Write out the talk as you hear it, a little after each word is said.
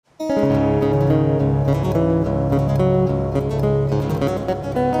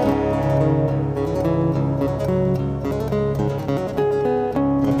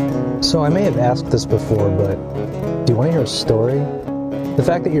So I may have asked this before, but do you want to hear a story? The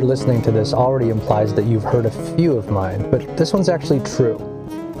fact that you're listening to this already implies that you've heard a few of mine, but this one's actually true.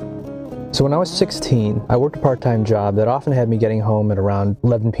 So when I was 16, I worked a part-time job that often had me getting home at around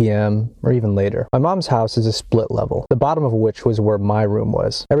 11 p.m. or even later. My mom's house is a split level, the bottom of which was where my room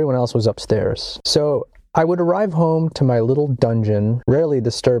was. Everyone else was upstairs. So I would arrive home to my little dungeon, rarely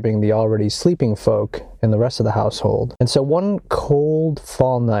disturbing the already sleeping folk in the rest of the household. And so one cold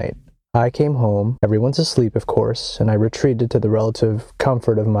fall night, I came home, everyone's asleep of course, and I retreated to the relative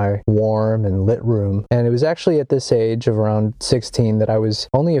comfort of my warm and lit room. And it was actually at this age of around 16 that I was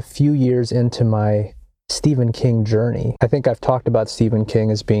only a few years into my Stephen King journey. I think I've talked about Stephen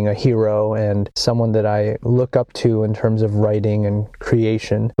King as being a hero and someone that I look up to in terms of writing and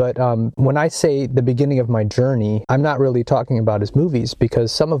creation. But when I say the beginning of my journey, I'm not really talking about his movies,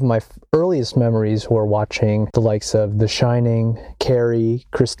 because some of my earliest memories were watching the likes of The Shining, Carrie,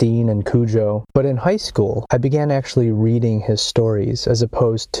 Christine, and Cujo. But in high school, I began actually reading his stories as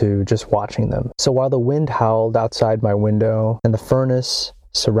opposed to just watching them. So while the wind howled outside my window and the furnace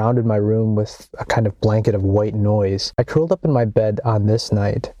surrounded my room with a kind of blanket of white noise, I curled up in my bed on this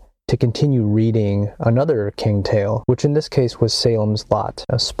night to continue reading another King tale, which in this case was Salem's Lot.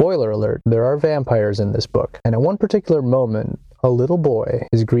 Now, spoiler alert, there are vampires in this book, and at one particular moment, a little boy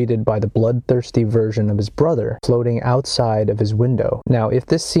is greeted by the bloodthirsty version of his brother floating outside of his window. Now, if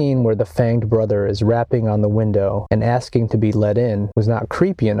this scene where the fanged brother is rapping on the window and asking to be let in was not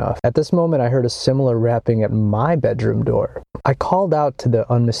creepy enough, at this moment I heard a similar rapping at my bedroom door. I called out to the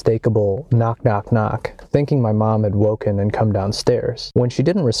unmistakable knock, knock, knock, thinking my mom had woken and come downstairs. When she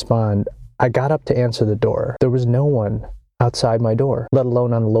didn't respond, I got up to answer the door. There was no one outside my door, let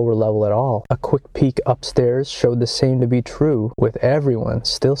alone on the lower level at all. A quick peek upstairs showed the same to be true, with everyone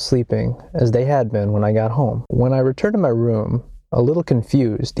still sleeping as they had been when I got home. When I returned to my room, a little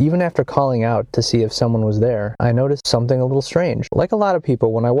confused, even after calling out to see if someone was there, I noticed something a little strange. Like a lot of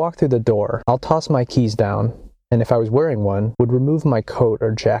people, when I walk through the door, I'll toss my keys down, and if I was wearing one, would remove my coat or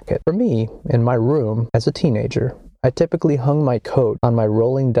jacket. For me, in my room, as a teenager, I typically hung my coat on my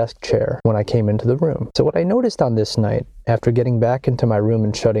rolling desk chair when I came into the room. So what I noticed on this night, after getting back into my room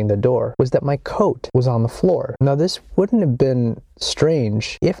and shutting the door, was that my coat was on the floor. Now this wouldn't have been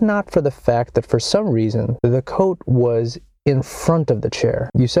strange if not for the fact that for some reason, the coat was in front of the chair.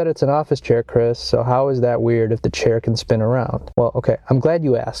 You said it's an office chair, Chris, so how is that weird if the chair can spin around? Well, okay, I'm glad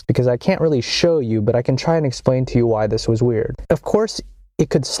you asked, because I can't really show you, but I can try and explain to you why this was weird. Of course, it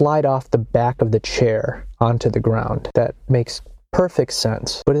could slide off the back of the chair onto the ground. That makes perfect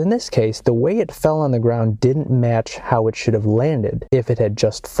sense. But in this case, the way it fell on the ground didn't match how it should have landed if it had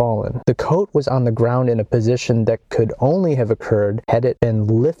just fallen. The coat was on the ground in a position that could only have occurred had it been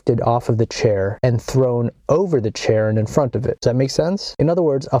lifted off of the chair and thrown over the chair and in front of it. Does that make sense? In other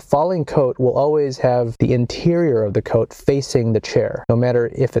words, a falling coat will always have the interior of the coat facing the chair. No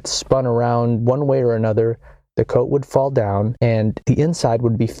matter if it's spun around one way or another, the coat would fall down and the inside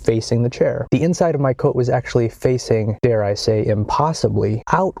would be facing the chair. The inside of my coat was actually facing, dare I say, impossibly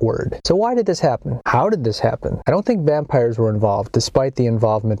outward. So why did this happen? How did this happen? I don't think vampires were involved, despite the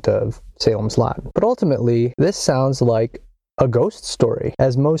involvement of Salem's Lot. But ultimately, this sounds like a ghost story,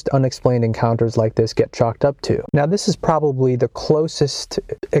 as most unexplained encounters like this get chalked up to. Now, this is probably the closest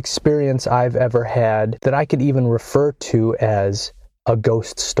experience I've ever had that I could even refer to as a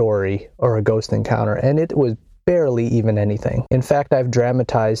ghost story or a ghost encounter, and it was barely even anything. In fact, I've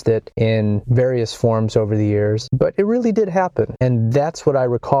dramatized it in various forms over the years, but it really did happen, and that's what I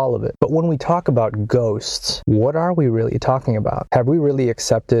recall of it. But when we talk about ghosts, what are we really talking about? Have we really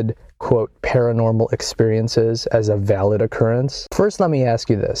accepted, quote, paranormal experiences as a valid occurrence? First, let me ask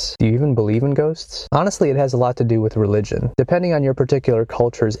you this. Do you even believe in ghosts? Honestly, it has a lot to do with religion. Depending on your particular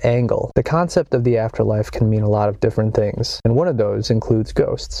culture's angle, the concept of the afterlife can mean a lot of different things, and one of those includes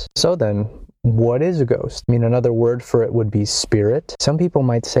ghosts. So then, what is a ghost? I mean, another word for it would be spirit. Some people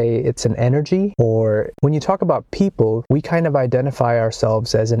might say it's an energy, or when you talk about people, we kind of identify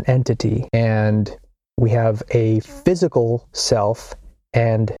ourselves as an entity, and we have a physical self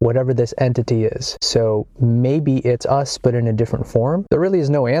and whatever this entity is. So maybe it's us, but in a different form. There really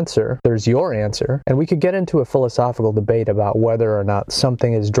is no answer. There's your answer. And we could get into a philosophical debate about whether or not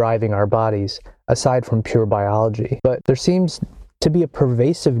something is driving our bodies aside from pure biology. But there seems to be a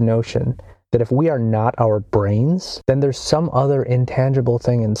pervasive notion that if we are not our brains, then there's some other intangible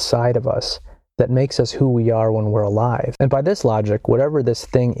thing inside of us that makes us who we are when we're alive. And by this logic, whatever this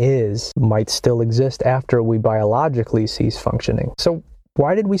thing is might still exist after we biologically cease functioning. So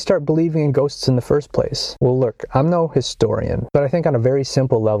Why did we start believing in ghosts in the first place? Well, look, I'm no historian, but I think on a very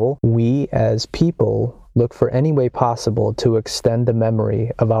simple level, we as people look for any way possible to extend the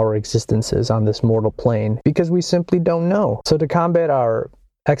memory of our existences on this mortal plane because we simply don't know. So to combat our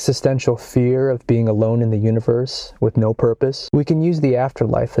existential fear of being alone in the universe with no purpose, we can use the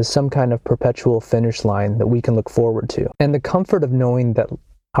afterlife as some kind of perpetual finish line that we can look forward to. And the comfort of knowing that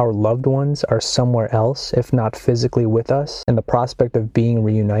our loved ones are somewhere else, if not physically with us, and the prospect of being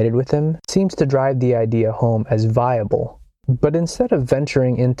reunited with them seems to drive the idea home as viable. But instead of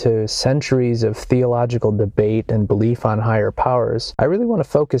venturing into centuries of theological debate and belief on higher powers, I really want to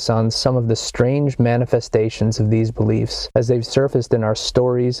focus on some of the strange manifestations of these beliefs as they've surfaced in our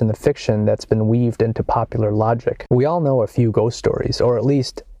stories and the fiction that's been weaved into popular logic. We all know a few ghost stories, or at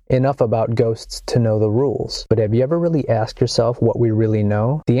least enough about ghosts to know the rules. But have you ever really asked yourself what we really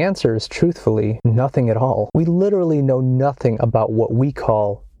know? The answer is truthfully nothing at all. We literally know nothing about what we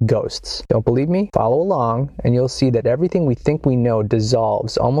call ghosts. Don't believe me? Follow along and you'll see that everything we think we know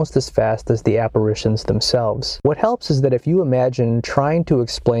dissolves almost as fast as the apparitions themselves. What helps is that if you imagine trying to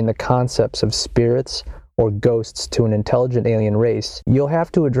explain the concepts of spirits or ghosts to an intelligent alien race, you'll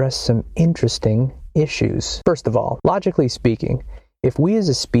have to address some interesting issues. First of all, logically speaking, if we as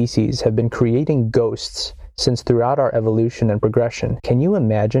a species have been creating ghosts since throughout our evolution and progression, can you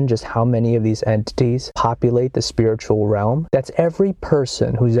imagine just how many of these entities populate the spiritual realm? That's every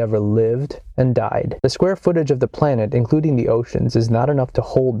person who's ever lived and died. The square footage of the planet, including the oceans, is not enough to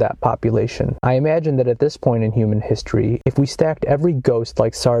hold that population. I imagine that at this point in human history, if we stacked every ghost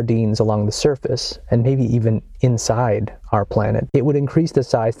like sardines along the surface, and maybe even inside our planet, it would increase the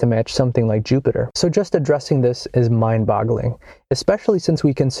size to match something like Jupiter. So just addressing this is mind-boggling, especially since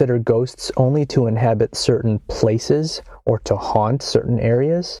we consider ghosts only to inhabit certain places or to haunt certain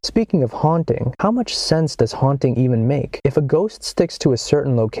areas. Speaking of haunting, how much sense does haunting even make? If a ghost sticks to a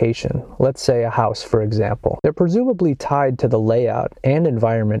certain location, let's say a house for example, they're presumably tied to the layout and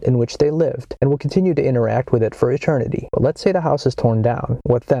environment in which they lived and will continue to interact with it for eternity. But let's say the house is torn down.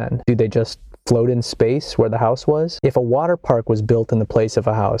 What then? Do they just float in space where the house was? If a water park was built in the place of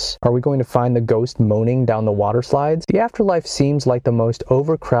a house, are we going to find the ghost moaning down the water slides? The afterlife seems like the most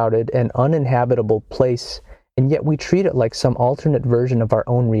overcrowded and uninhabitable place, and yet we treat it like some alternate version of our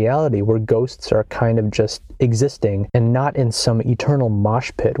own reality where ghosts are kind of just existing and not in some eternal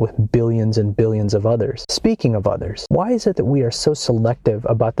mosh pit with billions and billions of others. Speaking of others, why is it that we are so selective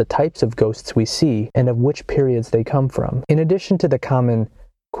about the types of ghosts we see and of which periods they come from? In addition to the common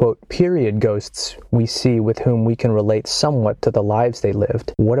quote, period ghosts we see with whom we can relate somewhat to the lives they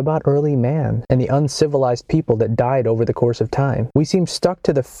lived, what about early man and the uncivilized people that died over the course of time? We seem stuck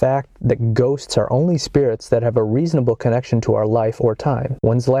to the fact that ghosts are only spirits that have a reasonable connection to our life or time.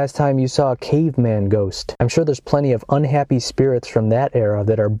 When's the last time you saw a caveman ghost? I'm sure there's plenty of unhappy spirits from that era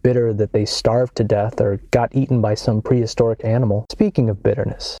that are bitter that they starved to death or got eaten by some prehistoric animal. Speaking of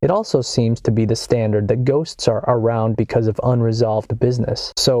bitterness, it also seems to be the standard that ghosts are around because of unresolved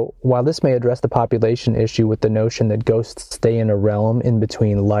business. So while this may address the population issue with the notion that ghosts stay in a realm in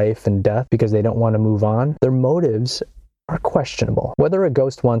between life and death because they don't want to move on, their motives are questionable. Whether a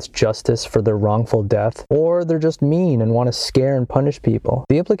ghost wants justice for their wrongful death, or they're just mean and want to scare and punish people,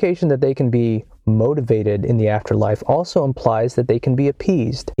 the implication that they can be motivated in the afterlife also implies that they can be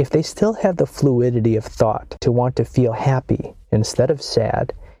appeased. If they still have the fluidity of thought to want to feel happy instead of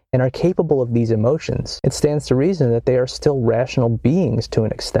sad, and are capable of these emotions, it stands to reason that they are still rational beings to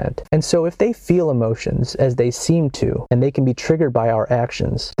an extent. And so if they feel emotions as they seem to, and they can be triggered by our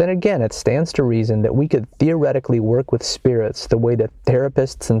actions, then again it stands to reason that we could theoretically work with spirits the way that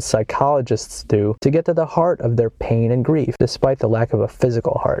therapists and psychologists do to get to the heart of their pain and grief, despite the lack of a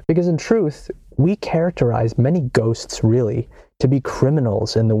physical heart. Because in truth, we characterize many ghosts really to be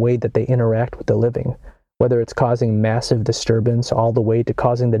criminals in the way that they interact with the living, whether it's causing massive disturbance all the way to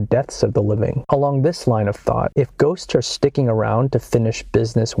causing the deaths of the living. Along this line of thought, if ghosts are sticking around to finish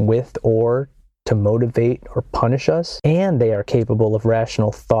business with or to motivate or punish us, and they are capable of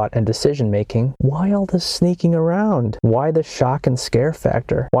rational thought and decision-making, why all this sneaking around? Why the shock and scare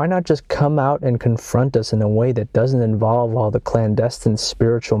factor? Why not just come out and confront us in a way that doesn't involve all the clandestine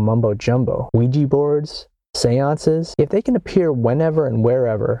spiritual mumbo-jumbo? Ouija boards? Seances? If they can appear whenever and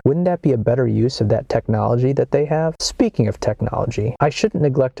wherever, wouldn't that be a better use of that technology that they have? Speaking of technology, I shouldn't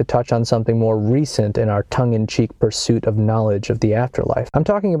neglect to touch on something more recent in our tongue-in-cheek pursuit of knowledge of the afterlife. I'm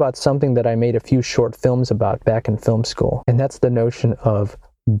talking about something that I made a few short films about back in film school, and that's the notion of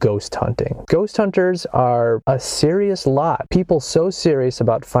ghost hunting. Ghost hunters are a serious lot. People so serious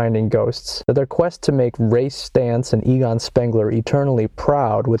about finding ghosts that their quest to make Ray Stantz and Egon Spengler eternally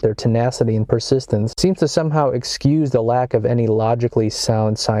proud with their tenacity and persistence seems to somehow excuse the lack of any logically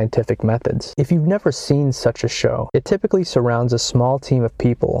sound scientific methods. If you've never seen such a show, it typically surrounds a small team of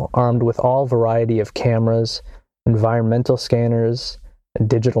people armed with all variety of cameras, environmental scanners, and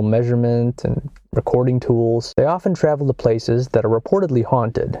digital measurement and recording tools. They often travel to places that are reportedly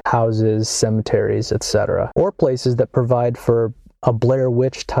haunted, houses, cemeteries, etc., or places that provide for a Blair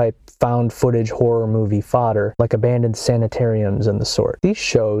Witch type found footage horror movie fodder, like abandoned sanitariums and the sort. These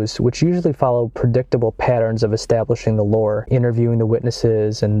shows, which usually follow predictable patterns of establishing the lore, interviewing the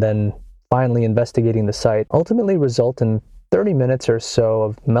witnesses, and then finally investigating the site, ultimately result in 30 minutes or so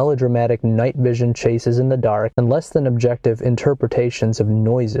of melodramatic night vision chases in the dark and less than objective interpretations of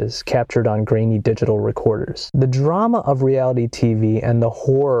noises captured on grainy digital recorders. The drama of reality TV and the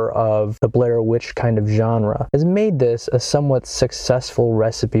horror of the Blair Witch kind of genre has made this a somewhat successful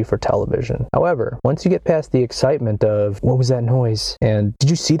recipe for television. However, once you get past the excitement of, what was that noise? And did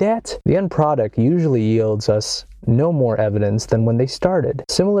you see that? The end product usually yields us no more evidence than when they started.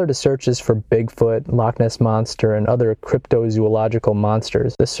 Similar to searches for Bigfoot, Loch Ness Monster, and other cryptozoological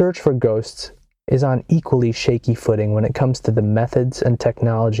monsters, the search for ghosts is on equally shaky footing when it comes to the methods and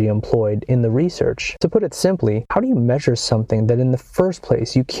technology employed in the research. To put it simply, how do you measure something that in the first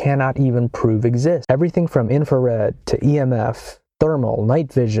place you cannot even prove exists? Everything from infrared to EMF, thermal,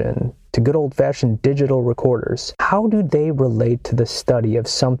 night vision, to good old-fashioned digital recorders. How do they relate to the study of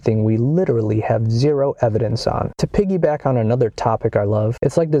something we literally have zero evidence on? To piggyback on another topic I love,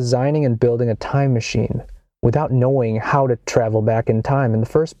 it's like designing and building a time machine without knowing how to travel back in time in the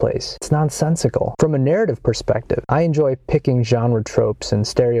first place. It's nonsensical. From a narrative perspective, I enjoy picking genre tropes and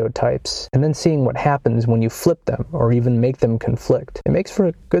stereotypes, and then seeing what happens when you flip them, or even make them conflict. It makes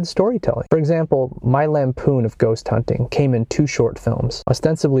for good storytelling. For example, my lampoon of ghost hunting came in 2 short films,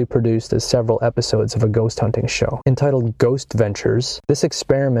 ostensibly produced as several episodes of a ghost hunting show. Entitled Ghost Ventures, this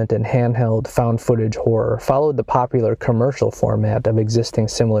experiment in handheld found footage horror followed the popular commercial format of existing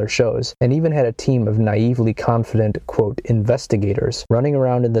similar shows, and even had a team of naively confident, quote, investigators running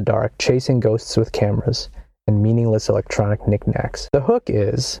around in the dark, chasing ghosts with cameras and meaningless electronic knickknacks. The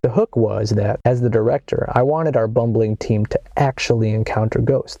hook was that, as the director, I wanted our bumbling team to actually encounter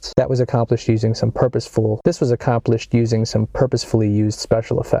ghosts. This was accomplished using some purposefully used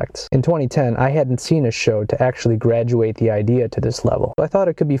special effects. In 2010, I hadn't seen a show to actually graduate the idea to this level, so I thought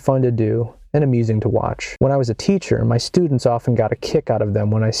it could be fun to do and amusing to watch. When I was a teacher, my students often got a kick out of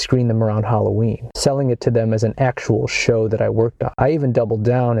them when I screened them around Halloween, selling it to them as an actual show that I worked on. I even doubled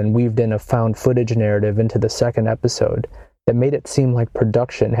down and weaved in a found footage narrative into the second episode that made it seem like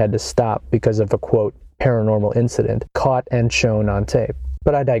production had to stop because of a, quote, paranormal incident caught and shown on tape.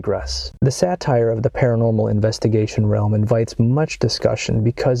 But I digress. The satire of the paranormal investigation realm invites much discussion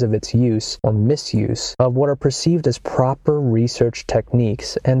because of its use or misuse of what are perceived as proper research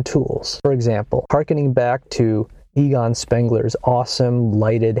techniques and tools. For example, hearkening back to Egon Spengler's awesome,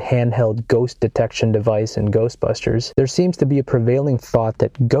 lighted, handheld ghost detection device in Ghostbusters, there seems to be a prevailing thought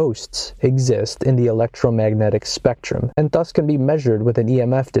that ghosts exist in the electromagnetic spectrum, and thus can be measured with an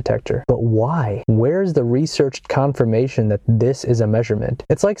EMF detector. But why? Where's the researched confirmation that this is a measurement?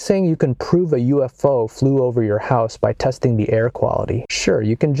 It's like saying you can prove a UFO flew over your house by testing the air quality. Sure,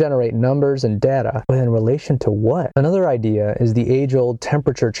 you can generate numbers and data, but in relation to what? Another idea is the age-old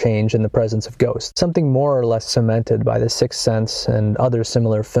temperature change in the presence of ghosts, something more or less cemented by The Sixth Sense and other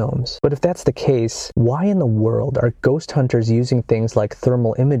similar films. But if that's the case, why in the world are ghost hunters using things like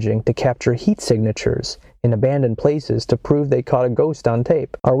thermal imaging to capture heat signatures in abandoned places to prove they caught a ghost on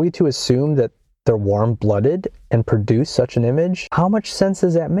tape? Are we to assume that they're warm-blooded and produce such an image? How much sense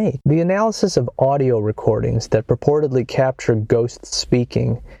does that make? The analysis of audio recordings that purportedly capture ghosts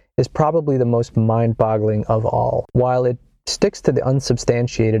speaking is probably the most mind-boggling of all. While it sticks to the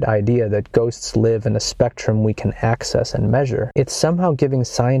unsubstantiated idea that ghosts live in a spectrum we can access and measure, it's somehow giving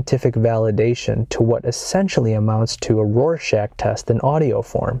scientific validation to what essentially amounts to a Rorschach test in audio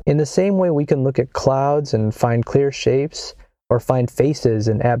form. In the same way we can look at clouds and find clear shapes, or find faces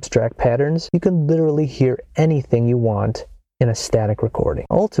and abstract patterns, you can literally hear anything you want in a static recording.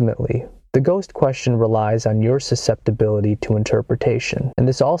 Ultimately, the ghost question relies on your susceptibility to interpretation, and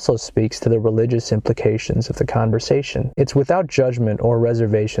this also speaks to the religious implications of the conversation. It's without judgment or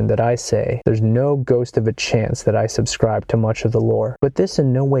reservation that I say there's no ghost of a chance that I subscribe to much of the lore, but this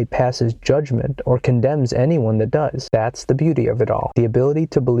in no way passes judgment or condemns anyone that does. That's the beauty of it all, the ability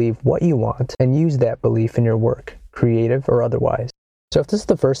to believe what you want and use that belief in your work, creative or otherwise. So if this is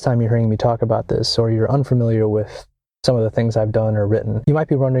the first time you're hearing me talk about this, or you're unfamiliar with some of the things I've done or written. You might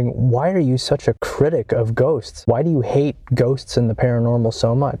be wondering, why are you such a critic of ghosts? Why do you hate ghosts and the paranormal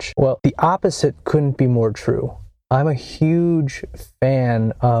so much? Well, the opposite couldn't be more true. I'm a huge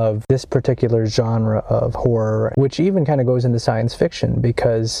fan of this particular genre of horror, which even kind of goes into science fiction,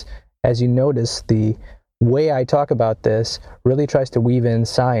 because as you notice, the way I talk about this really tries to weave in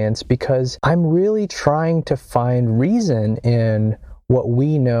science, because I'm really trying to find reason in what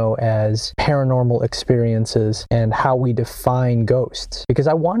we know as paranormal experiences and how we define ghosts, because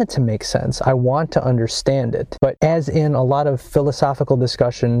I want it to make sense. I want to understand it. But as in a lot of philosophical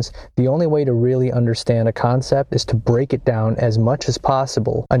discussions, the only way to really understand a concept is to break it down as much as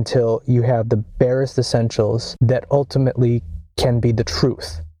possible until you have the barest essentials that ultimately can be the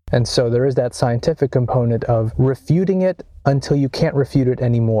truth. And so there is that scientific component of refuting it until you can't refute it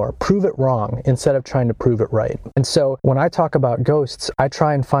anymore. Prove it wrong instead of trying to prove it right. And so when I talk about ghosts, I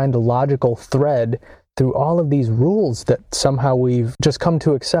try and find a logical thread through all of these rules that somehow we've just come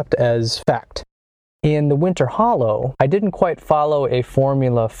to accept as fact. In The Winter Hollow, I didn't quite follow a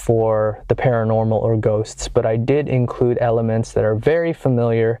formula for the paranormal or ghosts, but I did include elements that are very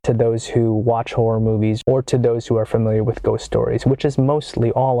familiar to those who watch horror movies or to those who are familiar with ghost stories, which is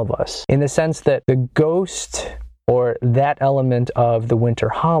mostly all of us. In the sense that the ghost, or that element of The Winter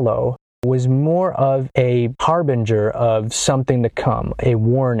Hollow, was more of a harbinger of something to come, a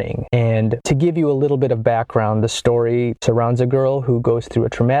warning. And to give you a little bit of background, the story surrounds a girl who goes through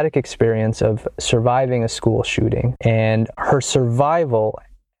a traumatic experience of surviving a school shooting. And her survival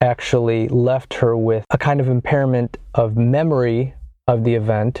actually left her with a kind of impairment of memory of the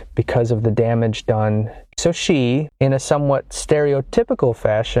event because of the damage done. So she, in a somewhat stereotypical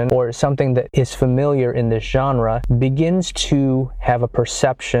fashion, or something that is familiar in this genre, begins to have a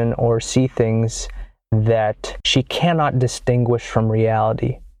perception or see things that she cannot distinguish from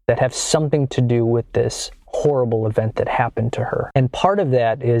reality, that have something to do with this horrible event that happened to her. And part of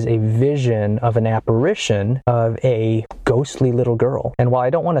that is a vision of an apparition of a ghostly little girl. And while I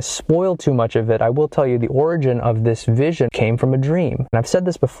don't want to spoil too much of it, I will tell you the origin of this vision came from a dream. And I've said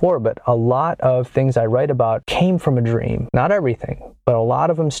this before, but a lot of things I write about came from a dream. Not everything, but a lot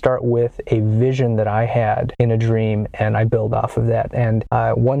of them start with a vision that I had in a dream, and I build off of that. And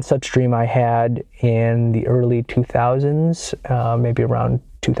one such dream I had in the early 2000s, maybe around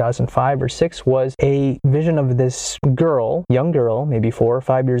 2005 or 6, was a vision of this girl, young girl, maybe 4 or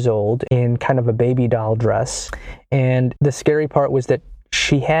 5 years old, in kind of a baby doll dress. And the scary part was that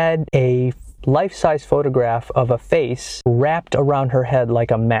she had a life-size photograph of a face wrapped around her head like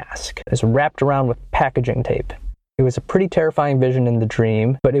a mask. It was wrapped around with packaging tape. It was a pretty terrifying vision in the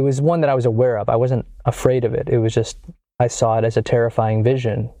dream, but it was one that I was aware of. I wasn't afraid of it. It was just, I saw it as a terrifying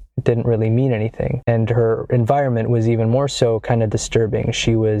vision. It didn't really mean anything. And her environment was even more so kind of disturbing.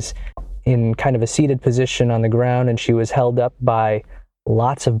 She was in kind of a seated position on the ground, and she was held up by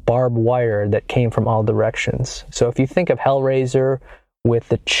lots of barbed wire that came from all directions. So if you think of Hellraiser with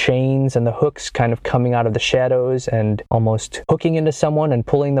the chains and the hooks kind of coming out of the shadows and almost hooking into someone and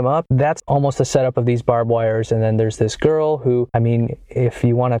pulling them up, that's almost the setup of these barbed wires. And then there's this girl who, I mean, if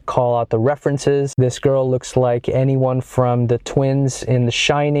you want to call out the references, this girl looks like anyone from the twins in The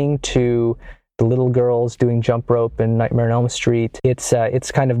Shining to the little girls doing jump rope in Nightmare on Elm Street. It's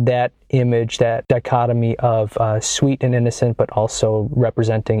kind of that image, that dichotomy of sweet and innocent, but also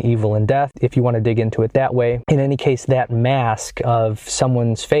representing evil and death, if you want to dig into it that way. In any case, that mask of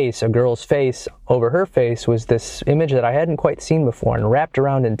someone's face, a girl's face, over her face, was this image that I hadn't quite seen before, and wrapped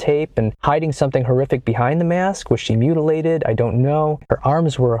around in tape and hiding something horrific behind the mask. Was she mutilated? I don't know. Her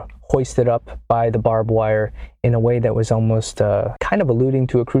arms were hoisted up by the barbed wire in a way that was almost kind of alluding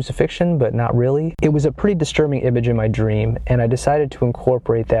to a crucifixion, but not really. It was a pretty disturbing image in my dream, and I decided to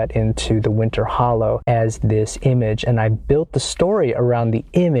incorporate that into The Winter Hollow as this image, and I built the story around the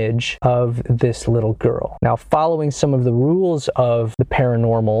image of this little girl. Now, following some of the rules of the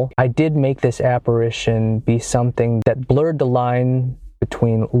paranormal, I did make this apparition be something that blurred the line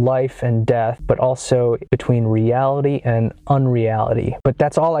between life and death, but also between reality and unreality. But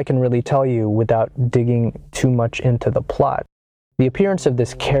that's all I can really tell you without digging too much into the plot. The appearance of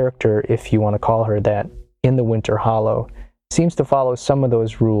this character, if you want to call her that, in The Winter Hollow, seems to follow some of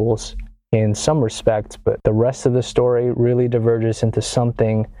those rules in some respects, but the rest of the story really diverges into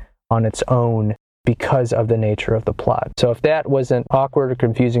something on its own because of the nature of the plot. So if that wasn't awkward or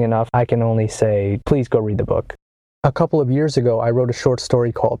confusing enough, I can only say, please go read the book. A couple of years ago, I wrote a short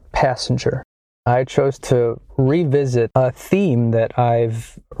story called Passenger. I chose to revisit a theme that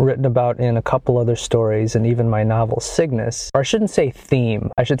I've written about in a couple other stories and even my novel Cygnus. Or I shouldn't say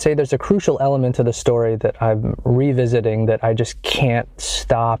theme. I should say there's a crucial element to the story that I'm revisiting that I just can't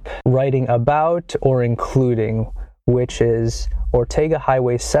stop writing about or including which is Ortega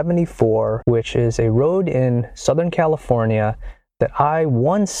Highway 74, which is a road in Southern California that I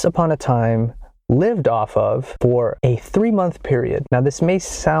once upon a time lived off of for a 3-month period. Now, this may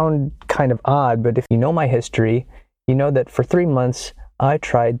sound kind of odd, but if you know my history, you know that for 3 months, I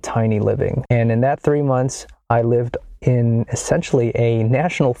tried tiny living. And in that 3 months, I lived in essentially a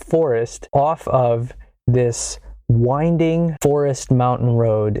national forest off of this winding forest mountain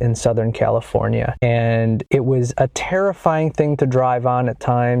road in Southern California. And it was a terrifying thing to drive on at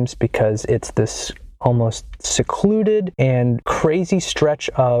times because it's this almost secluded and crazy stretch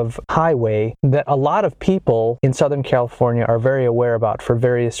of highway that a lot of people in Southern California are very aware about for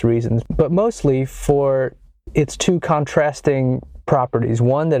various reasons, but mostly for its two contrasting properties.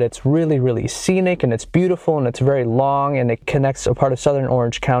 One, that it's really, really scenic and it's beautiful and it's very long, and it connects a part of southern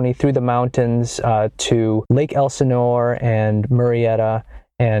Orange County through the mountains to Lake Elsinore and Murrieta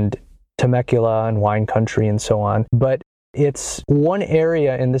and Temecula and wine country and so on. But it's one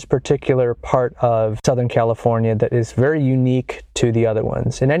area in this particular part of Southern California that is very unique to the other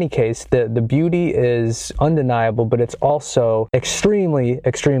ones. In any case, the beauty is undeniable, but it's also extremely,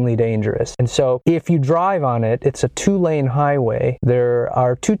 extremely dangerous. And so if you drive on it, it's a 2-lane highway. There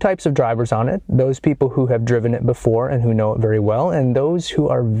are 2 types of drivers on it: those people who have driven it before and who know it very well, and those who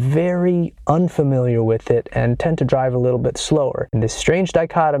are very unfamiliar with it and tend to drive a little bit slower. And this strange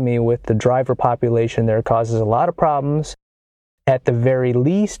dichotomy with the driver population there causes a lot of problems. At the very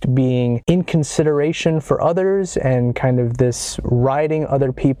least, being in consideration for others and kind of this riding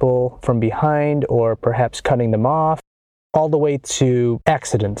other people from behind or perhaps cutting them off, all the way to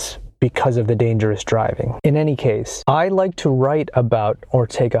accidents because of the dangerous driving. In any case, I like to write about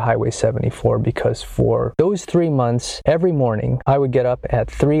Ortega Highway 74 because for those 3 months, every morning, I would get up at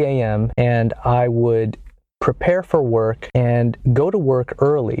 3 a.m. and I would prepare for work and go to work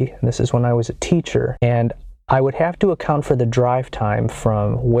early. And this is when I was a teacher, and I would have to account for the drive time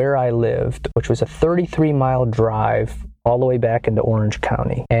from where I lived, which was a 33-mile drive all the way back into Orange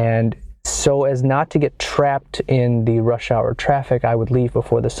County. And so as not to get trapped in the rush hour traffic, I would leave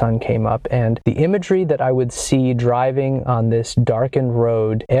before the sun came up. And the imagery that I would see driving on this darkened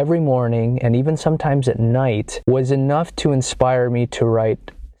road every morning, and even sometimes at night, was enough to inspire me to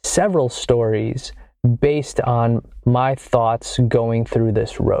write several stories based on my thoughts going through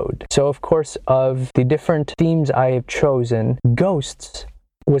this road. So, of course, of the different themes I have chosen, ghosts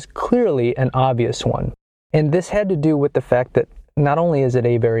was clearly an obvious one. And this had to do with the fact that not only is it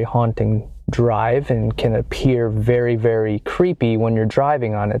a very haunting drive and can appear very, very creepy when you're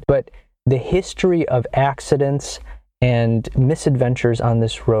driving on it, but the history of accidents and misadventures on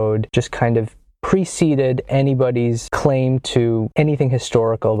this road just kind of preceded anybody's claim to anything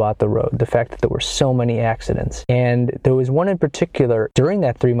historical about the road, the fact that there were so many accidents. And there was one in particular during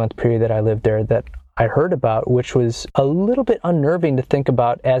that 3-month period that I lived there that I heard about, which was a little bit unnerving to think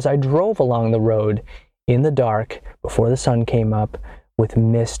about as I drove along the road in the dark before the sun came up, with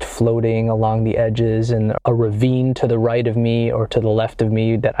mist floating along the edges and a ravine to the right of me or to the left of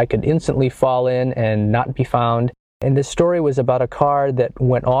me that I could instantly fall in and not be found. And this story was about a car that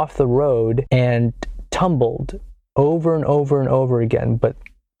went off the road and tumbled over and over and over again, but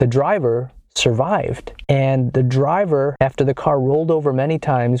the driver survived. And the driver, after the car rolled over many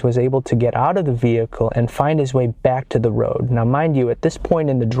times, was able to get out of the vehicle and find his way back to the road. Now, mind you, at this point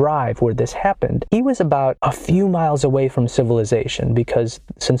in the drive where this happened, he was about a few miles away from civilization, because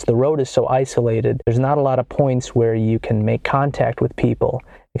since the road is so isolated, there's not a lot of points where you can make contact with people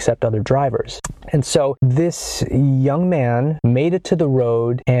except other drivers. And so this young man made it to the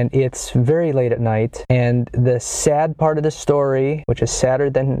road, and it's very late at night. And the sad part of the story, which is sadder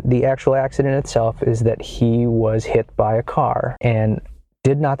than the actual accident itself, is that he was hit by a car and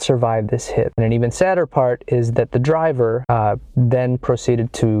did not survive this hit. And an even sadder part is that the driver then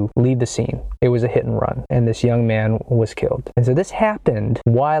proceeded to leave the scene. It was a hit and run, and this young man was killed. And so this happened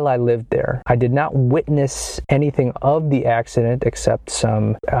while I lived there. I did not witness anything of the accident except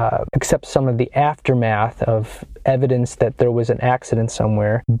some of the aftermath of evidence that there was an accident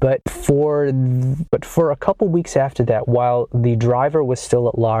somewhere. But for a couple weeks after that, while the driver was still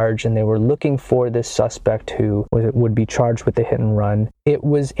at large and they were looking for this suspect who would be charged with the hit and run, it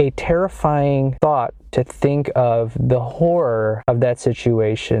was a terrifying thought to think of the horror of that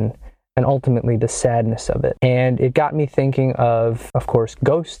situation and ultimately the sadness of it. And it got me thinking of course,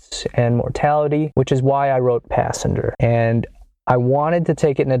 ghosts and mortality, which is why I wrote Passenger. And I wanted to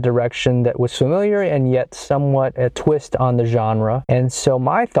take it in a direction that was familiar and yet somewhat a twist on the genre. And so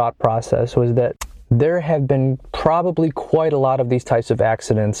my thought process was that there have been probably quite a lot of these types of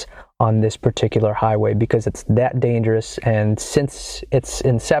accidents on this particular highway because it's that dangerous, and since its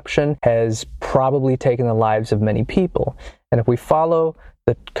inception has probably taken the lives of many people. And if we follow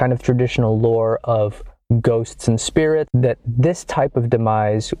the kind of traditional lore of ghosts and spirits, that this type of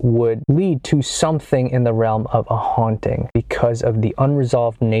demise would lead to something in the realm of a haunting because of the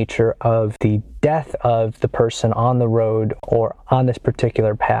unresolved nature of the death of the person on the road or on this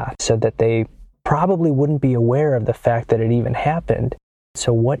particular path, so that they probably wouldn't be aware of the fact that it even happened.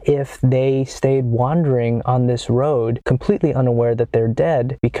 So what if they stayed wandering on this road completely unaware that they're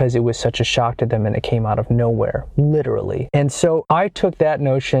dead because it was such a shock to them and it came out of nowhere, literally. And so I took that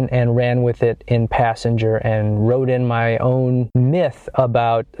notion and ran with it in Passenger and wrote in my own myth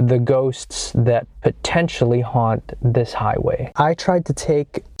about the ghosts that potentially haunt this highway. I tried to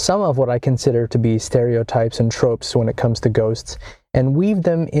take some of what I consider to be stereotypes and tropes when it comes to ghosts and weave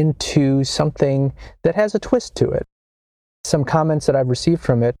them into something that has a twist to it. Some comments that I've received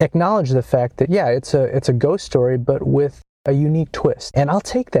from it acknowledge the fact that, yeah, it's a ghost story, but with a unique twist. And I'll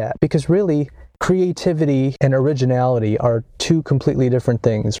take that because really, creativity and originality are two completely different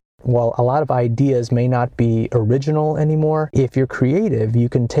things. While a lot of ideas may not be original anymore, if you're creative, you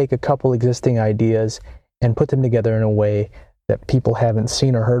can take a couple existing ideas and put them together in a way that people haven't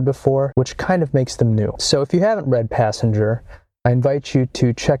seen or heard before, which kind of makes them new. So if you haven't read Passenger, I invite you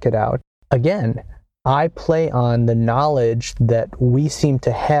to check it out. Again, I play on the knowledge that we seem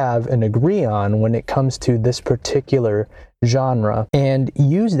to have and agree on when it comes to this particular genre and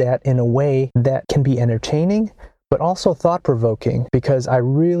use that in a way that can be entertaining, but also thought-provoking, because I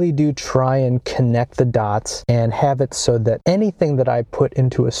really do try and connect the dots and have it so that anything that I put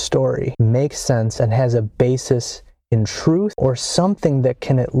into a story makes sense and has a basis in truth or something that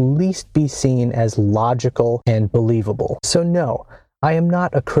can at least be seen as logical and believable. So no, I am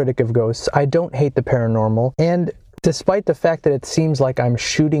not a critic of ghosts. I don't hate the paranormal. And despite the fact that it seems like I'm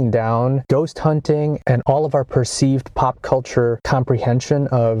shooting down ghost hunting and all of our perceived pop culture comprehension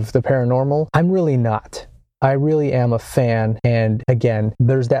of the paranormal, I'm really not. I really am a fan. And again,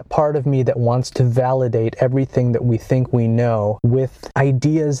 there's that part of me that wants to validate everything that we think we know with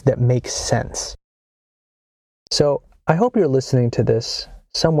ideas that make sense. So I hope you're listening to this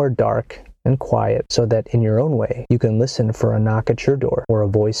somewhere dark and quiet, so that in your own way, you can listen for a knock at your door, or a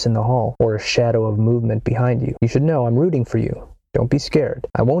voice in the hall, or a shadow of movement behind you. You should know I'm rooting for you. Don't be scared.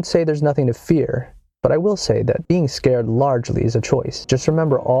 I won't say there's nothing to fear, but I will say that being scared largely is a choice. Just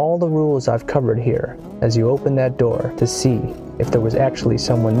remember all the rules I've covered here as you open that door to see if there was actually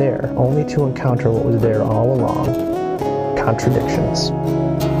someone there, only to encounter what was there all along: contradictions.